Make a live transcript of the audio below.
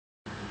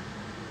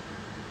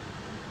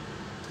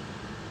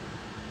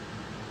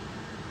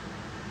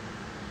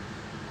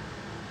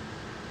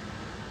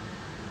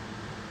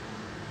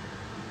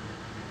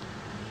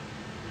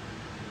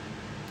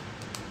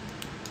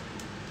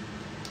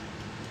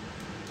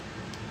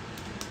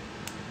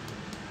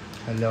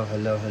Hello,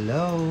 hello,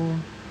 hello.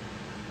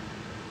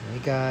 Hey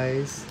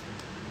guys.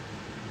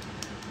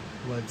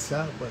 What's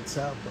up? What's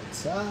up?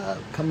 What's up?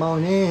 Come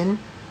on in.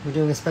 We're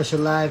doing a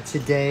special live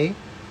today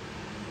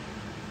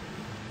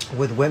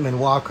with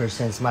Whitman-Walker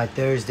since my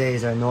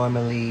Thursdays are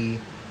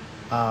normally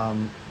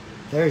um,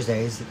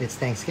 Thursdays. It's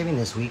Thanksgiving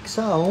this week.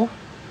 So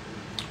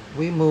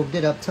we moved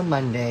it up to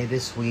Monday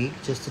this week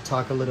just to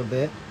talk a little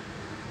bit.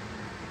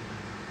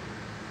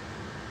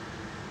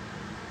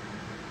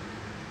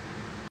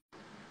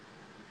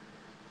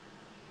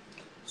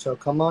 So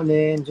come on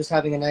in. Just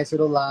having a nice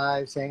little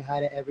live saying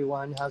hi to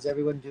everyone. How's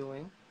everyone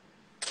doing?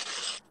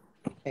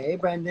 Hey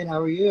Brendan,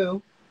 how are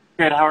you?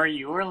 Good. How are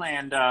you,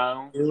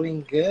 Orlando?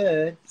 Doing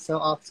good. So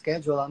off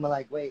schedule. I'm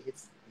like, wait,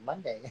 it's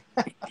Monday.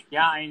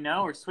 Yeah, I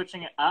know. We're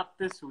switching it up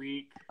this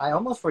week. I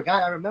almost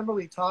forgot. I remember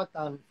we talked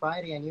on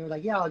Friday and you were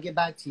like, yeah, I'll get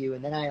back to you.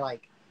 And then I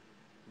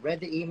read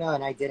the email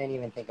and I didn't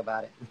even think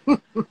about it.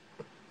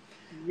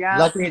 Yes.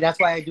 Luckily, that's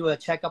why I do a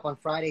checkup on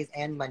Fridays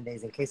and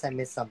Mondays in case I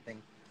miss something.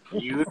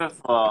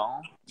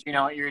 Beautiful. Do you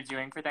know what you're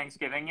doing for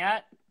Thanksgiving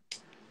yet?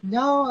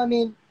 No, I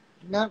mean,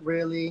 not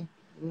really.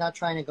 I'm not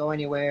trying to go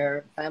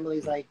anywhere.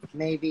 Family's like,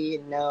 maybe,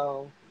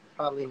 no,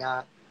 probably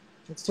not.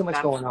 It's too much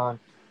That's, going on.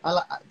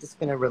 I'm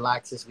just going to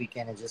relax this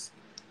weekend and just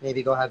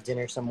maybe go have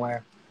dinner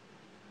somewhere.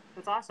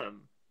 that's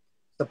awesome.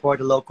 Support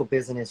the local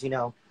business.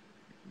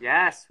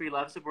 Yes, we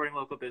love supporting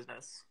local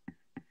business.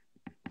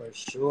 For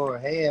sure.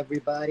 Hey,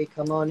 everybody,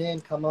 come on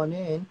in, come on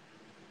in.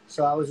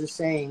 So I was just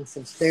saying,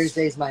 since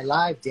Thursday's my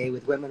live day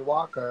with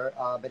Whitman-Walker,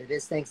 but it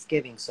is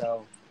Thanksgiving,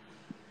 so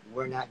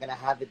we're not going to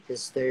have it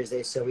this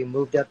Thursday. So we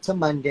moved up to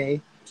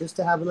Monday just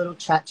to have a little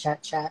chat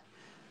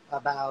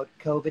about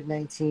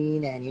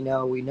COVID-19.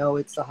 And, we know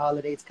it's the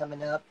holidays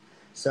coming up.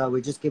 So we're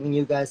just giving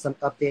you guys some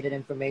updated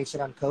information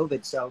on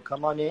COVID. So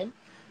come on in,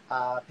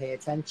 pay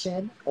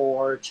attention,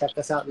 or check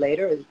us out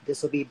later.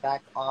 This will be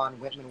back on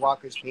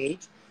Whitman-Walker's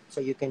page,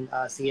 so you can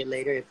see it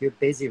later if you're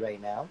busy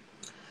right now.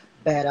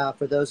 But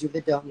for those of you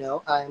that don't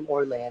know, I'm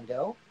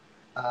Orlando.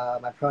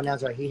 My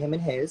pronouns are he, him,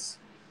 and his.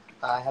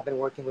 I have been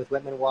working with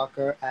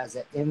Whitman-Walker as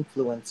an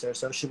influencer,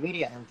 social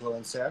media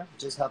influencer,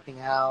 just helping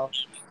out,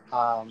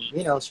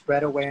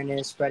 spread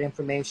awareness, spread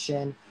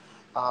information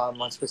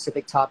on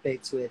specific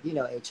topics with,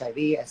 HIV,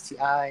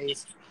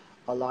 STIs,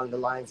 along the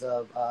lines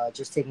of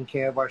just taking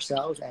care of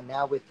ourselves. And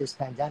now with this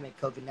pandemic,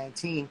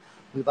 COVID-19,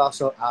 we've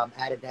also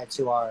added that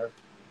to our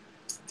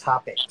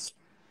topics.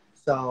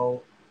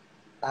 So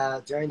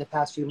during the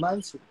past few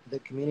months, the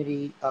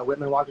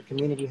Whitman-Walker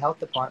Community Health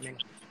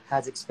Department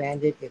has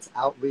expanded its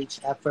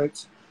outreach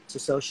efforts to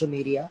social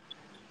media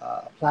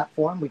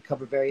platform. We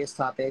cover various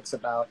topics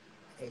about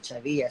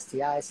HIV,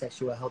 STI,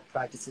 sexual health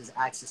practices,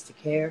 access to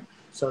care,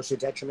 social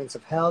detriments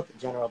of health,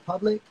 general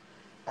public,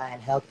 and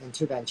health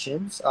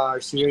interventions. Our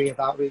series of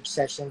outreach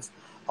sessions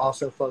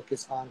also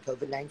focus on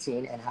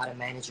COVID-19 and how to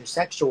manage your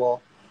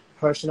sexual,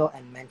 personal,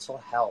 and mental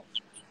health.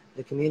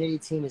 The community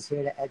team is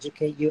here to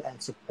educate you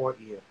and support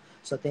you.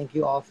 So thank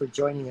you all for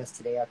joining us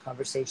today. Our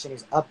conversation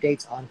is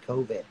updates on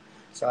COVID.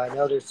 So I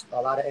know there's a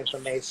lot of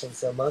information.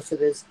 So most of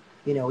this,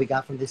 we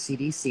got from the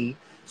CDC.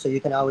 So you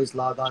can always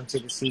log on to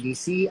the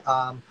CDC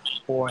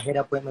or hit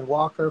up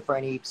Whitman-Walker for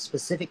any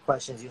specific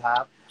questions you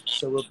have.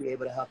 So we'll be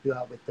able to help you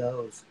out with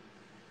those.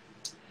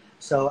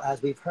 So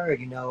as we've heard,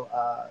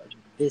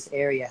 this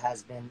area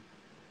has been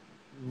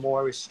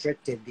more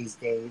restricted these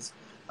days.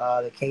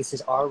 The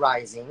cases are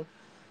rising.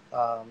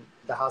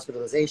 The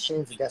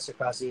hospitalizations, the deaths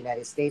across the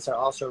United States are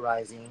also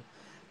rising.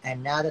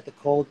 And now that the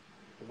cold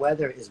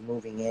weather is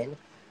moving in,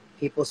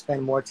 people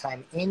spend more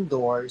time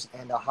indoors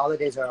and the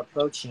holidays are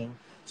approaching.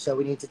 So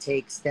we need to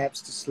take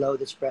steps to slow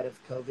the spread of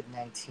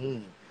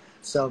COVID-19.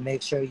 So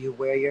make sure you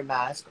wear your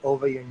mask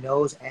over your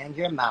nose and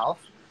your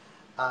mouth.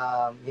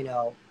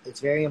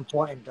 It's very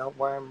important. Don't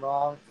wear them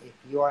wrong. If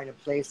you are in a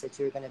place that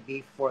you're going to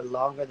be for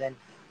longer than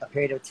a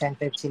period of 10,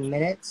 15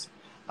 minutes,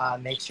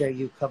 make sure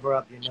you cover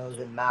up your nose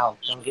and mouth.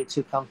 Don't get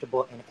too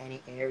comfortable in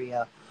any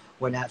area.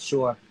 We're not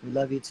sure. We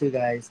love you too,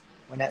 guys.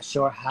 We're not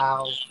sure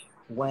how,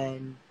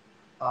 when,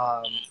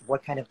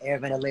 what kind of air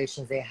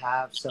ventilations they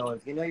have. So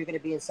if you know you're going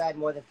to be inside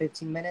more than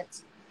 15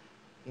 minutes,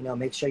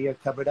 make sure you're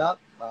covered up.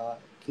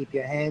 Keep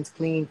your hands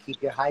clean.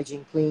 Keep your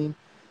hygiene clean.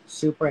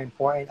 Super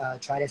important.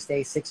 Try to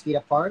stay 6 feet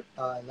apart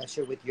unless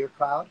you're with your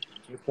crowd,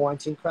 your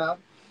quarantine crowd.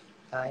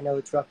 I know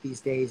it's rough these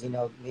days,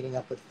 meeting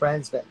up with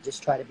friends, but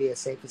just try to be as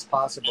safe as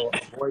possible.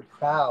 Avoid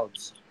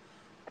crowds.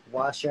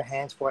 Wash your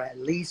hands for at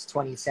least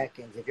 20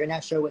 seconds. If you're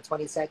not sure what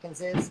 20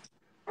 seconds is,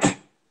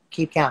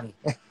 keep counting.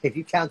 If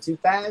you count too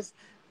fast,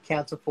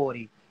 count to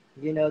 40.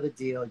 You know the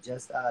deal.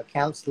 Just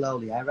count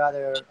slowly. I'd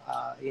rather,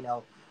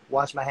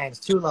 wash my hands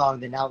too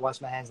long than not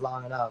wash my hands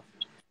long enough.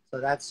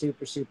 So that's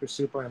super, super,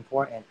 super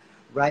important.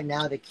 Right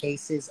now, the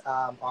cases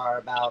are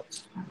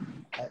about,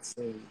 let's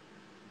see,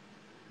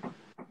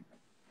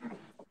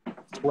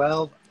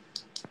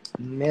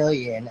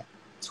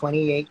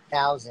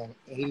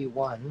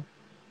 12,028,081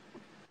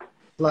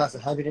 plus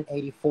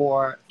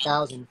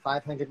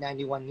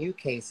 184,591 new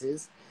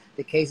cases.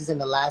 The cases in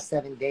the last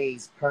 7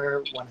 days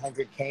per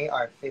 100K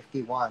are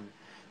 51.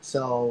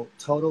 So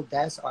total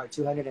deaths are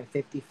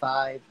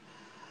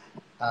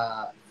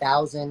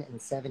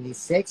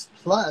 255,076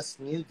 plus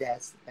new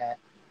deaths that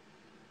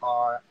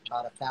are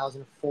about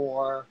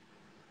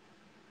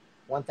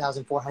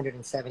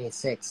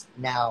 1,476.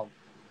 Now,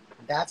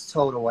 that's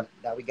total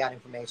that we got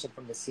information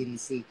from the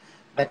CDC.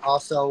 But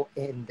also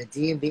in the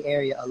DMV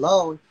area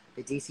alone,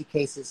 the DC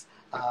cases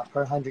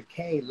per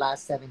 100K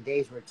last 7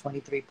 days were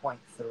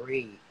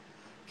 23.3.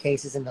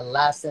 Cases in the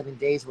last 7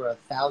 days were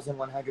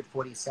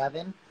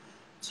 1,147.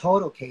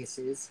 Total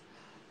cases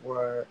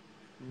were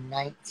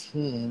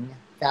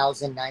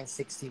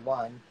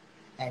 19,961,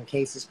 and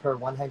cases per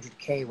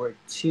 100K were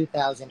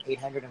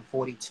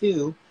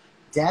 2,842.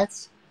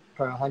 Deaths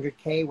per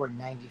 100K were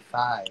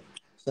 95.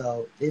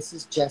 So this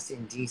is just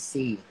in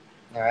DC.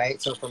 All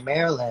right. So for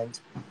Maryland,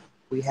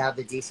 we have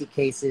the DC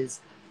cases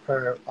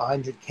per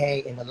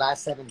 100K in the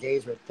last 7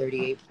 days were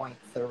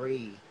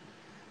 38.3.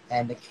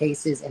 And the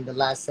cases in the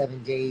last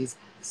 7 days,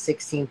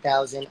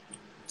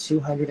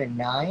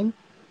 16,209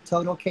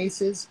 total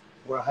cases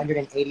were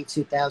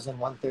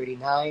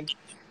 182,139,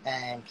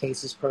 and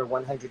cases per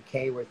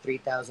 100K were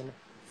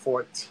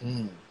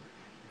 3,014.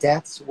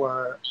 Deaths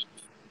were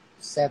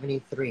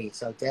 73,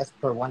 so deaths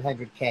per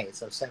 100K,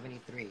 so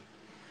 73.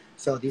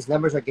 So these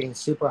numbers are getting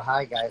super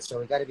high, guys, so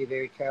we got to be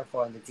very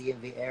careful in the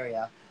DMV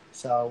area.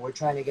 So we're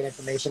trying to get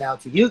information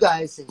out to you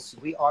guys since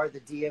we are the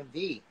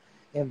DMV.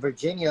 In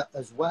Virginia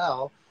as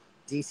well,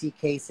 DC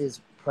cases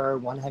per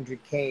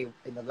 100K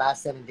in the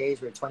last 7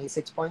 days were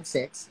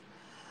 26.6,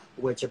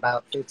 which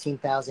about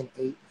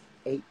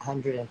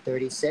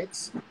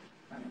 15,836.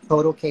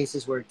 Total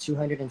cases were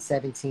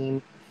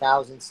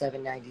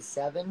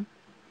 217,797.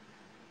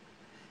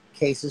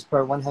 Cases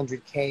per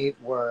 100K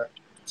were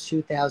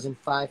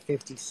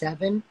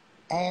 2,557,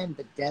 and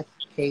the death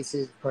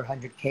cases per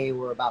 100K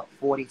were about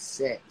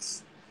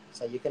 46.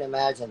 So you can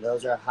imagine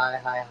those are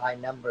high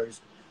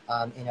numbers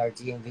in our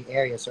DMV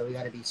area. So we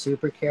got to be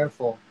super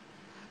careful.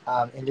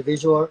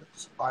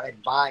 Individuals are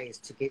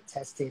advised to get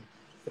tested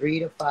 3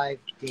 to 5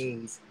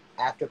 days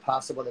after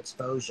possible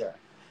exposure.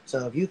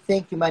 So if you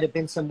think you might have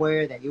been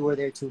somewhere that you were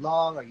there too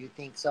long, or you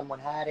think someone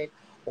had it,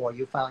 or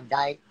you find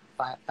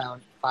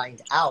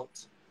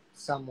out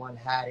someone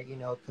had it,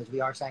 because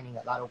we are signing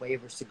a lot of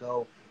waivers to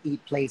go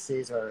eat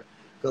places or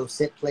go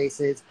sit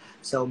places.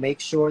 So make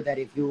sure that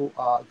if you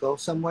go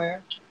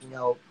somewhere,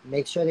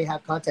 make sure they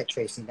have contact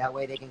tracing. That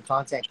way they can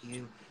contact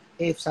you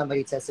if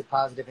somebody tested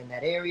positive in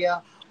that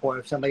area, or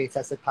if somebody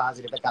tested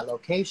positive at that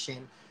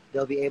location.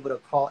 They'll be able to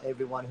call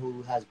everyone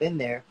who has been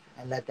there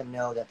and let them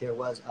know that there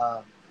was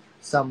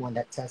someone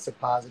that tested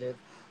positive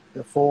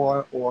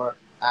before or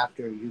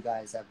after you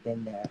guys have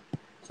been there.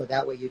 So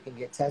that way you can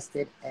get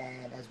tested,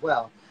 and as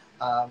well,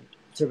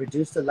 to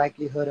reduce the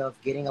likelihood of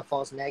getting a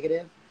false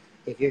negative,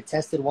 if you're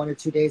tested 1 or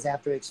 2 days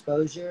after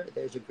exposure,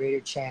 there's a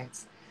greater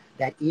chance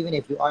that even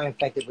if you are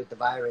infected with the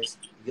virus,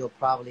 you'll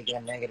probably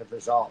get a negative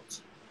result.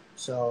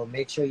 So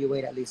make sure you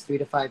wait at least 3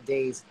 to 5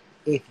 days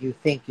if you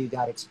think you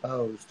got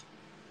exposed.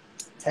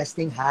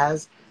 Testing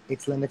has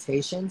its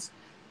limitations.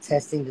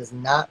 Testing does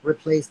not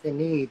replace the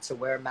need to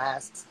wear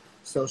masks,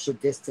 social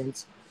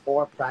distance,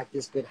 or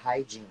practice good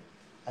hygiene.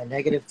 A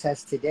negative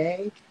test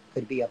today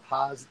could be a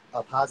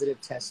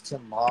positive test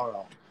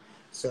tomorrow.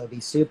 So be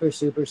super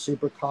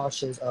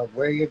cautious of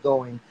where you're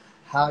going,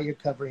 how you're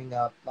covering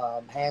up,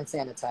 hand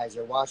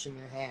sanitizer, washing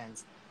your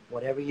hands,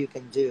 whatever you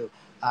can do.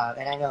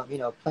 And I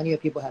know, plenty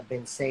of people have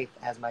been safe,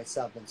 as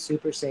myself, been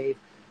super safe,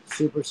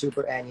 super,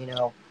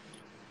 and,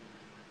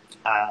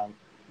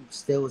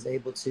 still was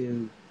able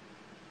to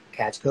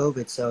catch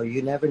COVID. So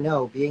you never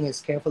know. Being as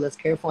careful,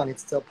 and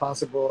it's still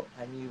possible.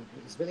 And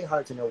it's really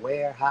hard to know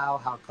where,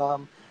 how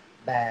come,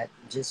 but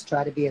just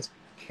try to be as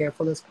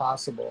careful as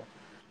possible.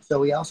 So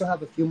we also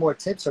have a few more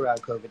tips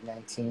around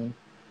COVID-19.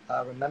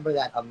 Remember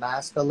that a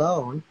mask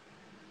alone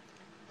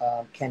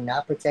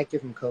cannot protect you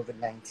from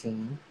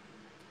COVID-19.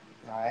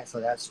 All right, so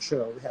that's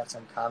true. We have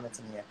some comments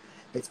in here.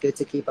 It's good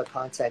to keep a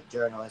contact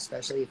journal,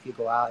 especially if you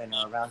go out and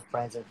are around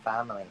friends and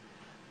family.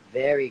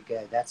 Very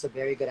good. That's a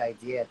very good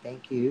idea.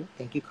 Thank you.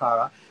 Thank you,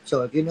 Cara.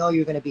 So if you know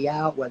you're going to be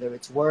out, whether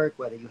it's work,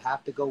 whether you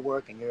have to go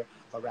work and you're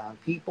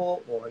around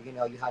people, or,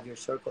 you have your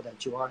circle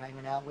that you are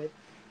hanging out with,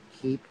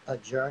 keep a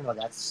journal.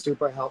 That's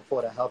super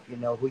helpful to help you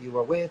know who you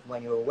were with,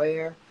 when you were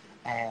where,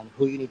 and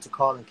who you need to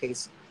call in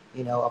case,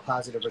 a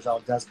positive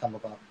result does come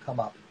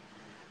up.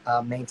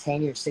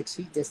 Maintain your 6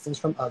 feet distance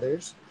from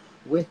others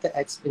with the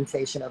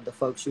expectation of the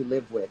folks you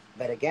live with.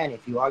 But again,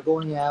 if you are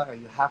going out, or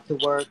you have to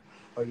work,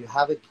 or you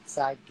have a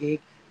side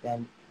gig,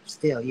 then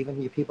still,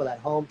 even your people at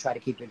home, try to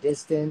keep your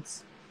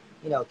distance.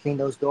 Clean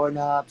those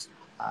doorknobs,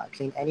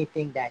 clean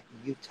anything that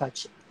you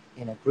touch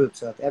in a group.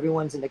 So if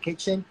everyone's in the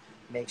kitchen,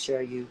 make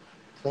sure you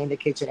clean the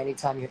kitchen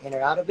anytime you're in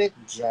or out of it,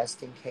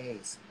 just in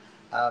case.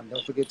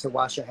 Don't forget to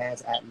wash your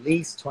hands at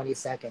least 20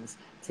 seconds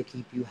to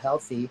keep you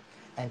healthy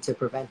and to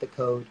prevent the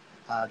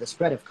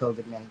spread of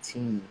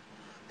COVID-19.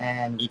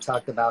 And we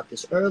talked about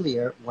this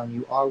earlier. When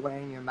you are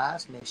wearing your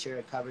mask, make sure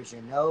it covers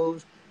your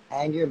nose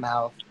and your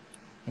mouth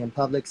in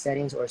public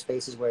settings or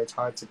spaces where it's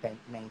hard to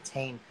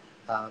maintain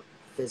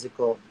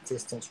physical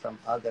distance from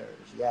others.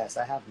 Yes,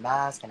 I have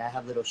masks and I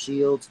have little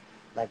shields,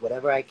 like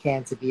whatever I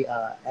can to be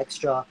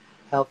extra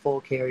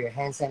helpful. Carry your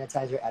hand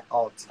sanitizer at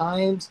all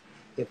times.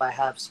 If I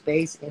have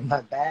space in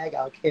my bag,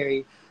 I'll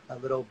carry a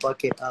little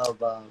bucket of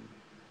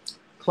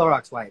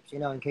Clorox wipes,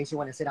 in case you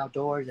want to sit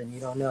outdoors and you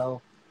don't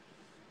know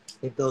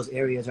if those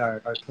areas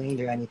are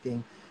cleaned or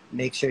anything.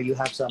 Make sure you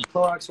have some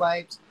Clorox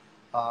wipes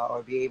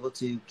or be able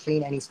to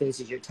clean any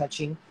spaces you're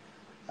touching.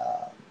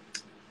 Uh,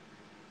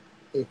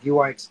 if you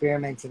are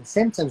experiencing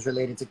symptoms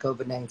related to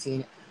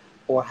COVID-19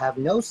 or have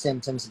no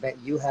symptoms, but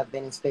you have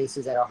been in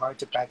spaces that are hard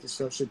to practice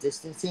social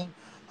distancing,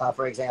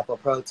 for example,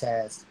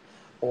 protests,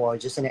 or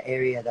just in an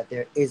area that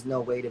there is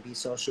no way to be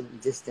socially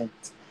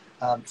distant.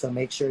 So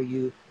make sure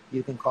you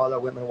can call our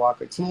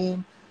Whitman-Walker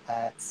team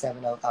at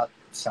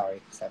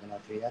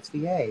 703, that's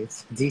VA,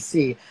 it's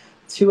DC,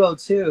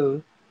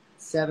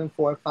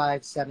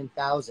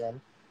 202-745-7000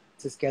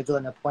 to schedule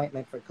an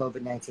appointment for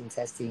COVID-19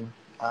 testing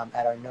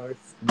at our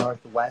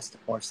northwest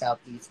or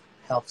southeast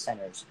health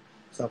centers.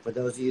 So for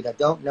those of you that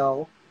don't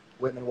know,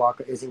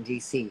 Whitman-Walker is in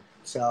DC.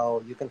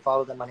 So you can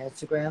follow them on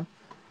Instagram,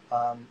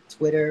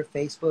 Twitter,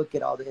 Facebook,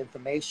 get all the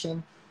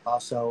information.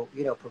 Also,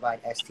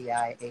 provide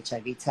STI,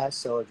 HIV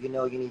tests. So if you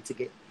know you need to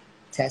get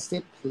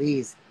tested,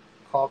 please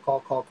call.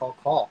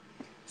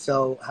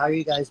 So how are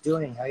you guys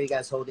doing? How are you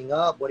guys holding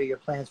up? What are your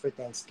plans for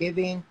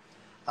Thanksgiving?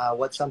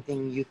 What's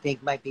something you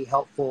think might be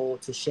helpful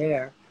to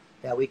share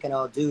that we can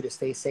all do to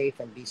stay safe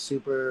and be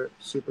super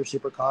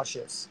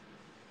cautious?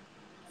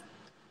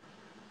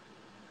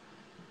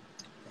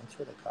 Thanks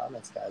for the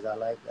comments, guys. I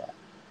like that.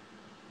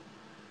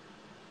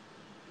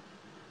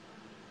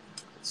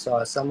 So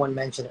as someone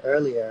mentioned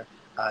earlier,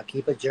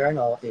 keep a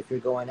journal if you're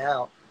going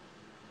out.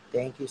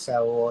 Thank you,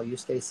 Saul. You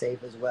stay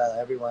safe as well,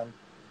 everyone.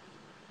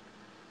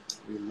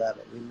 We love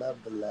it. We love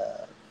the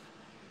love.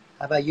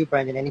 How about you,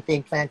 Brendan?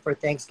 Anything planned for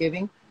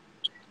Thanksgiving?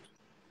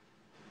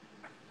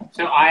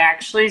 So I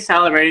actually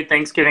celebrated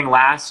Thanksgiving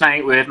last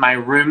night with my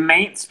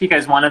roommates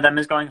because one of them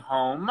is going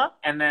home.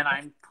 And then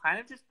I'm kind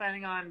of just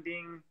planning on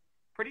being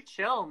pretty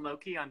chill and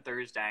low-key on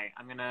Thursday.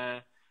 I'm going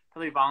to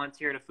probably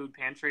volunteer at a food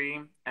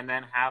pantry and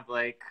then have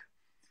like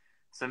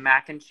some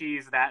mac and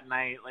cheese that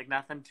night, like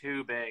nothing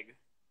too big.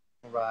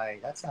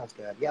 Right, that sounds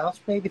good. Yeah, I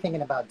was maybe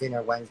thinking about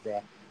dinner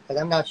Wednesday because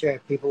I'm not sure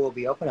if people will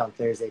be open on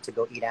Thursday to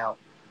go eat out.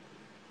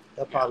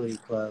 They'll probably be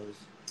closed.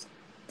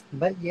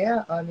 But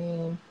yeah, I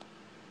mean,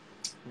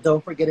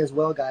 don't forget as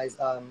well, guys,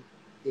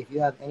 if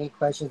you have any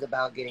questions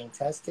about getting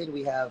tested,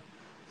 we have,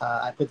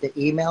 I put the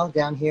email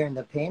down here in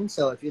the pin.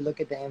 So if you look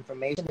at the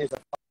information, there's a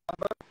phone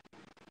number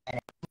and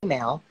an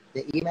email.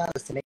 The email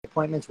is to make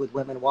appointments with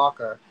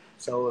Whitman-Walker.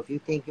 So if you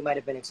think you might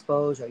have been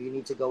exposed or you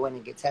need to go in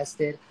and get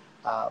tested,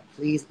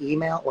 please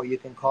email, or you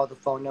can call the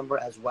phone number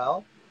as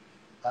well.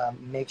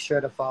 Make sure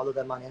to follow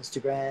them on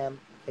Instagram,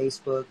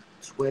 Facebook,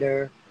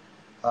 Twitter.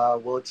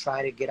 We'll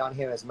try to get on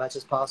here as much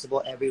as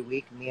possible every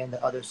week, me and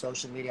the other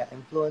social media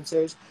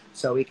influencers,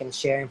 so we can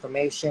share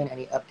information,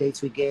 any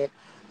updates we get.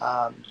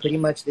 Pretty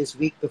much this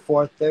week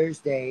before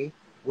Thursday,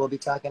 we'll be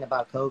talking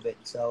about COVID.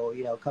 So,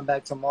 come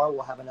back tomorrow.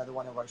 We'll have another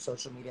one of our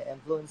social media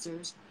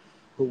influencers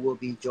who will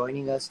be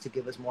joining us to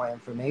give us more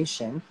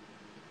information.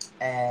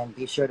 And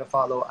be sure to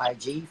follow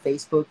IG,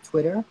 Facebook,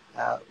 Twitter,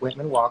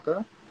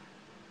 Whitman-Walker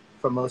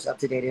for most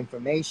up-to-date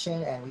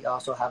information. And we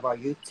also have our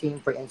youth team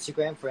for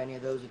Instagram for any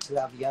of those who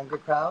have a younger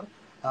crowd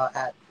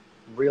at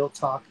Real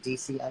Talk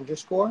DC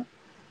 _.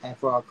 And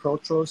for our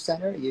cultural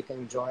center, you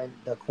can join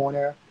the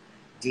Corner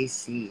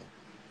DC.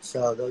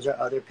 So those are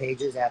other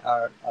pages that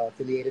are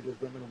affiliated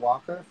with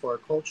Whitman-Walker for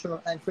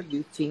cultural and for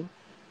youth team.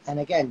 And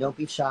again, don't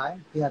be shy.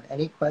 If you have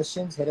any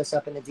questions, hit us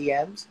up in the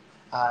DMs.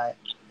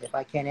 If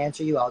I can't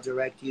answer you, I'll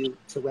direct you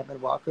to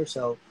Whitman-Walker,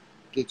 so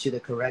get you the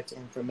correct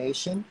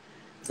information.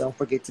 Don't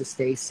forget to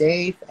stay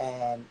safe,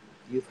 and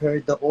you've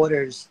heard the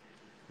orders,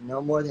 no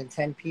more than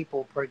 10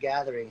 people per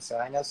gathering. So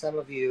I know some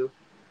of you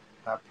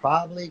are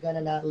probably going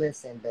to not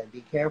listen, but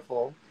be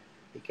careful.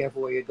 Be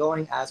careful where you're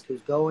going. Ask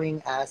who's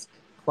going. Ask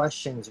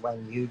questions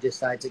when you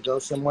decide to go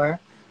somewhere,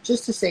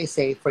 just to stay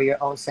safe for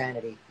your own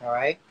sanity, all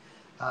right?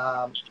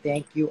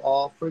 Thank you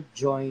all for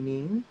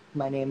joining.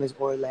 My name is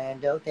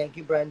Orlando. Thank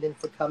you, Brendan,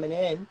 for coming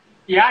in.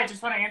 Yeah, I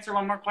just want to answer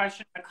one more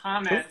question in the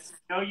comments.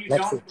 No, you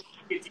Let's don't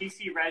be a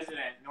DC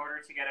resident in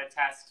order to get a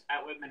test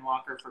at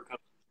Whitman-Walker for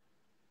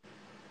COVID.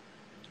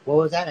 What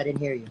was that? I didn't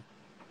hear you.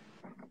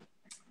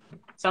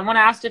 Someone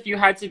asked if you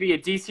had to be a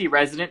DC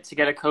resident to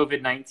get a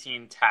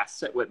COVID-19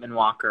 test at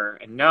Whitman-Walker,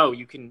 and no,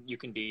 you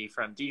can be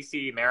from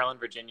DC, Maryland,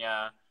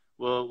 Virginia.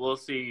 We'll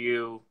see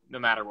you no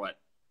matter what.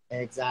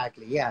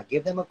 Exactly. Yeah,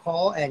 give them a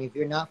call, and if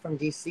you're not from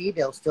DC,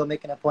 they'll still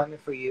make an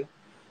appointment for you,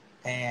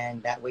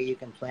 and that way you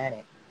can plan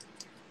it.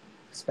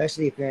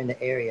 Especially if you're in the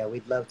area,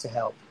 we'd love to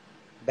help.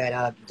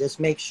 But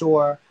just make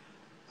sure,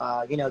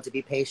 to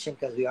be patient,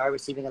 because we are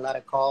receiving a lot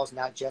of calls,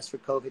 not just for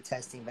COVID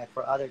testing, but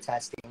for other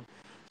testing.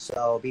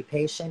 So be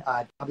patient.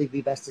 Probably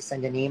be best to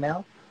send an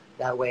email.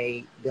 That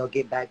way they'll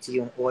get back to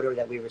you in order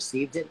that we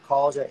received it.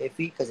 Calls are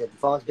iffy, because if the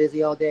phone's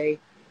busy all day,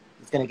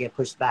 it's going to get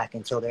pushed back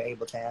until they're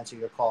able to answer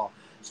your call.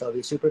 So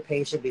be super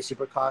patient, be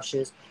super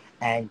cautious.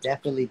 and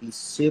definitely be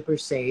super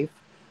safe.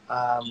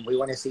 We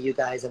want to see you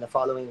guys in the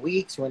following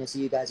weeks. We want to see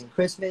you guys in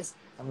Christmas,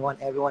 and we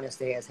want everyone to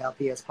stay as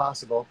healthy as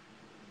possible.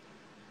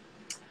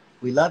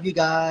 We love you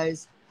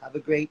guys. Have a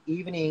great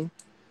evening.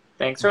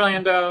 Thanks,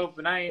 Orlando.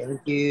 Good night.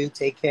 Thank you.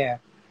 Take care.